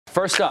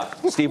First up,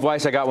 Steve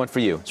Weiss, I got one for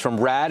you. It's from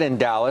Rad in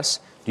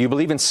Dallas. Do you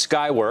believe in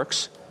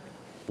SkyWorks?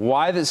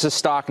 Why is the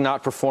stock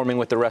not performing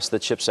with the rest of the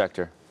chip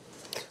sector?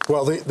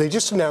 Well, they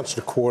just announced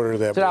a quarter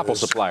that it's an Apple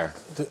supplier.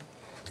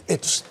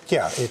 It's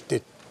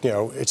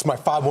it's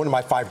one of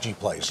my 5G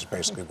plays is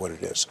basically what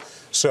it is.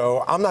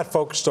 So I'm not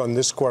focused on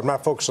this quarter. I'm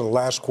not focused on the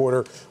last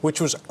quarter,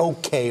 which was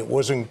okay. It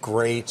wasn't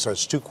great. So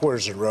it's 2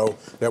 quarters in a row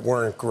that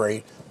weren't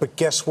great. But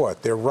guess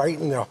what? They're right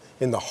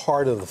in the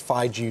heart of the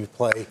 5G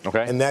play,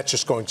 and that's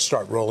just going to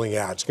start rolling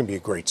out. It's going to be a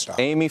great stock.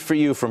 Amy, for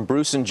you, from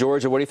Bruce in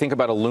Georgia, what do you think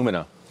about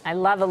Illumina? I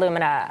love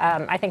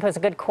Illumina. I think it was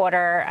a good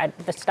quarter.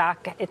 The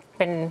stock, it's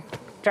been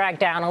dragged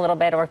down a little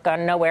bit or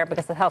gone nowhere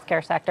because the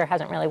healthcare sector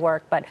hasn't really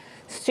worked, but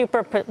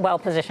super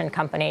well-positioned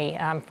company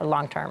for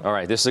long term. All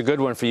right, this is a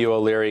good one for you,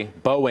 O'Leary.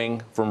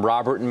 Boeing from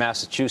Robert in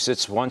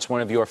Massachusetts, once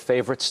one of your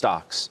favorite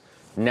stocks.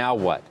 Now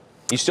what?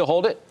 You still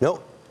hold it?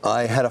 Nope.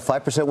 I had a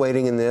 5%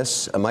 weighting in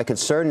this. My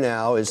concern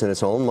now is that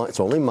it's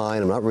only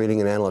mine. I'm not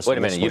reading an analyst. Wait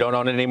a minute, you don't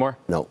own it anymore?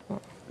 No,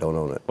 don't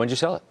own it. When did you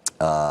sell it?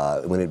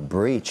 When it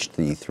breached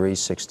the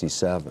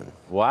 367.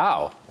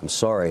 Wow. I'm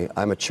sorry.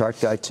 I'm a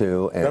chart guy,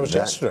 too. And that was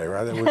yesterday,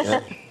 right?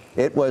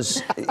 It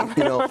was,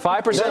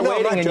 5%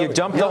 weighting and you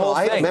dumped the whole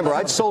thing. Remember,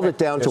 I'd sold it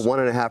down to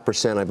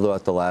 1.5%. I blew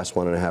out the last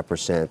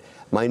 1.5%.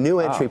 My new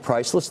entry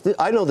price,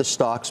 I know the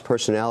stock's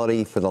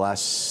personality for the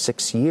last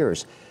 6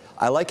 years.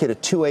 I like it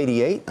at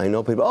 288. I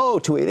know people,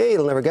 288,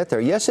 it'll never get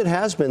there. Yes, it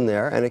has been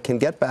there, and it can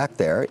get back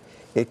there.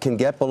 It can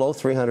get below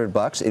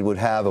 $300. It would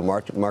have a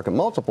market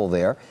multiple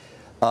there.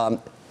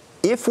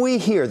 If we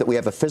hear that we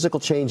have a physical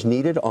change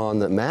needed on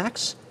the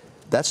MAX,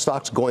 that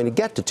stock's going to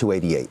get to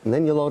 288, and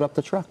then you load up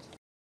the truck.